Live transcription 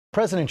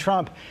President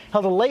Trump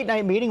held a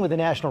late-night meeting with the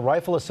National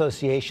Rifle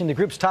Association. The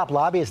group's top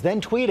lobbyist then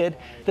tweeted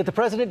that the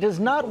president does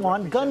not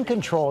want gun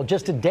control,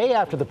 just a day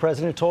after the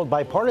president told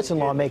bipartisan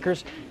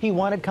lawmakers he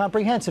wanted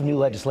comprehensive new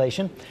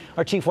legislation.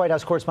 Our chief White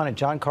House correspondent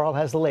John Karl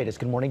has the latest.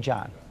 Good morning,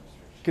 John.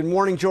 Good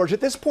morning, George.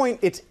 At this point,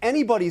 it's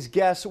anybody's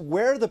guess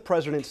where the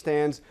president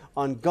stands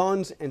on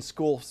guns and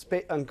school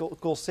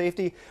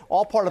safety,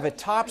 all part of a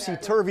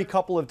topsy-turvy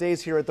couple of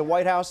days here at the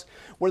White House,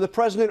 where the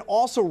president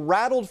also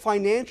rattled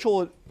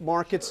financial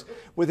markets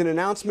with an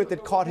announcement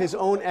that caught his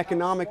own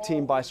economic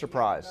team by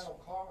surprise.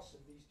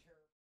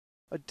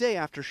 A day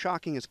after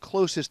shocking his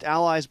closest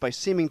allies by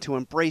seeming to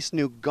embrace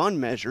new gun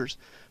measures,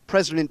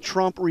 President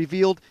Trump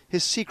revealed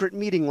his secret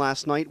meeting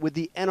last night with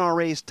the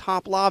NRA's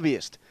top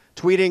lobbyist,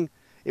 tweeting,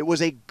 "It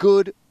was a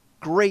good,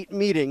 great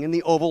meeting in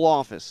the Oval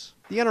Office."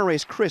 The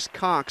NRA's Chris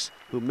Cox,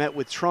 who met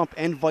with Trump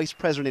and Vice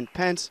President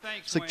Pence,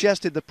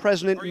 suggested the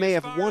president may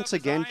have once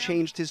again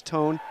changed his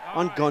tone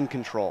on gun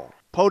control.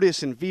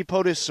 POTUS and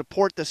VPOTUS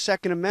support the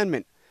Second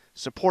Amendment,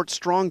 support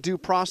strong due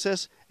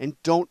process,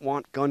 and don't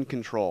want gun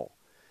control.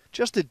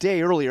 Just a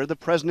day earlier, the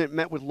president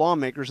met with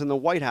lawmakers in the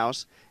White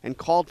House and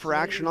called for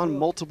action on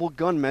multiple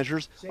gun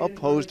measures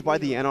opposed by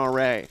the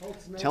NRA,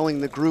 telling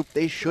the group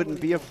they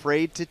shouldn't be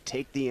afraid to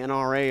take the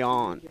NRA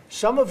on.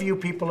 Some of you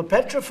people are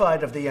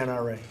petrified of the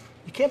NRA.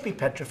 You can't be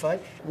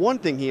petrified. One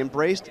thing he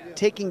embraced,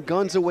 taking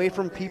guns away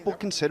from people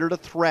considered a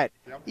threat,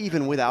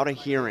 even without a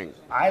hearing.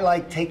 I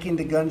like taking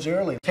the guns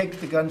early. Take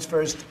the guns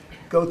first,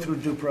 go through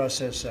due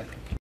process second.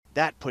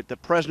 That put the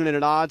president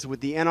at odds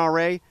with the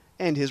NRA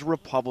and his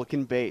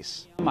Republican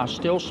base. I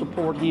still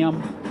support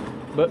him,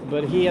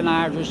 but he and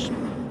I are just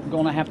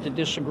going to have to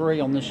disagree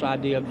on this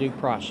idea of due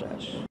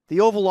process. The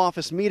Oval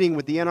Office meeting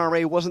with the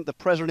NRA wasn't the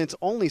president's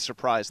only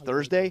surprise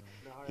Thursday.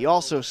 He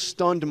also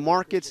stunned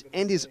markets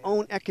and his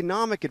own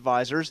economic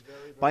advisors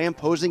by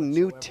imposing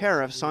new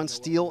tariffs on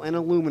steel and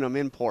aluminum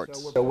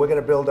imports. So we're going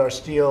to build our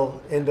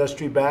steel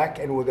industry back,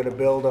 and we're going to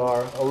build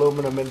our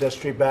aluminum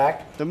industry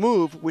back. The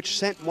move, which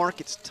sent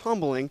markets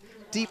tumbling,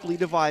 deeply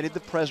divided the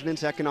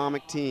president's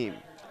economic team.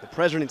 The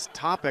president's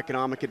top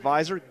economic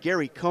advisor,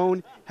 Gary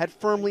Cohn, had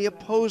firmly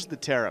opposed the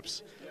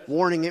tariffs,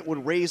 warning it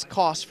would raise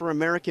costs for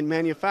American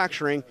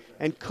manufacturing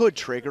and could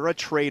trigger a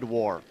trade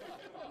war.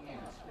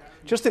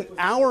 Just an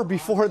hour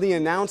before the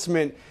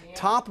announcement,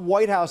 top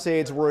White House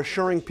aides were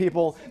assuring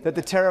people that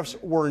the tariffs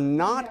were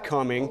not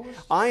coming.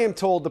 I am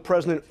told the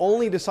president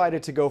only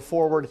decided to go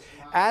forward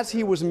as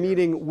he was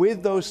meeting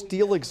with those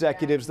steel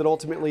executives that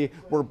ultimately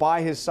were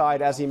by his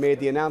side as he made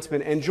the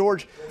announcement. And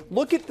George,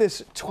 look at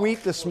this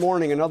tweet this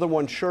morning, another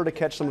one sure to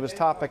catch some of his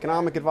top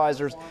economic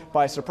advisors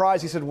by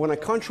surprise. He said, when a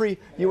country,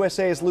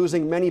 USA, is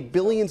losing many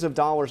billions of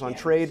dollars on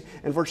trade,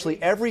 and virtually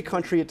every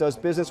country it does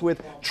business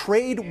with,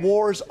 trade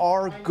wars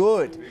are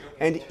good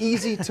and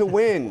easy to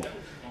win.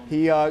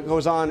 He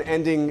goes on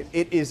ending,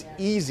 "It is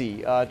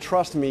easy."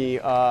 Trust me,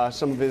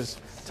 some of his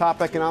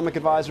top economic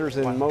advisors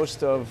and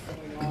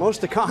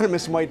most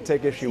economists might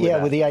take issue with that.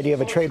 Yeah, with the idea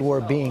of a trade war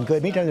being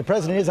good. Meantime, the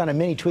president is on a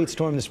mini tweet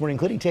storm this morning,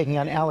 including taking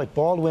on Alec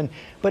Baldwin.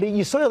 But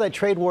you saw that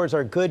trade wars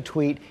are good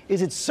tweet.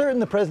 Is it certain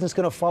the president's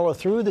going to follow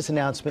through with this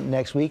announcement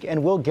next week?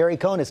 And will Gary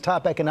Cohn, his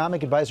top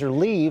economic advisor,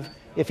 leave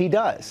if he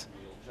does?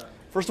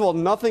 First of all,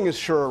 nothing is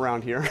sure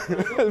around here,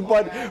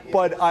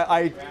 but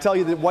I tell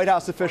you that White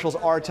House officials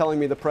are telling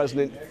me the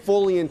president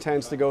fully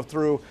intends to go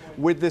through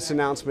with this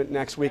announcement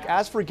next week.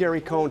 As for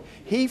Gary Cohn,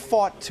 he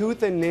fought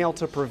tooth and nail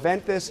to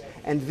prevent this,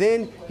 and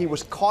then he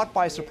was caught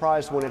by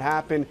surprise when it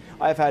happened.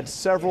 I've had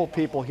several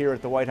people here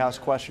at the White House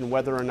question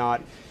whether or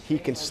not he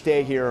can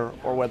stay here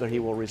or whether he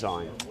will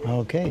resign.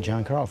 Okay,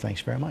 John Karl, thanks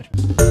very much.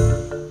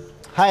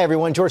 Hi,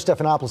 everyone. George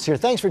Stephanopoulos here.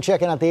 Thanks for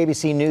checking out the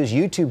ABC News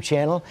YouTube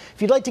channel.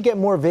 If you'd like to get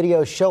more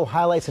videos, show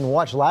highlights, and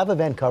watch live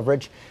event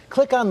coverage,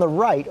 click on the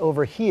right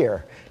over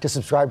here to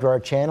subscribe to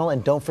our channel.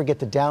 And don't forget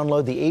to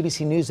download the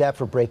ABC News app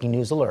for breaking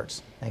news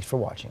alerts. Thanks for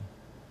watching.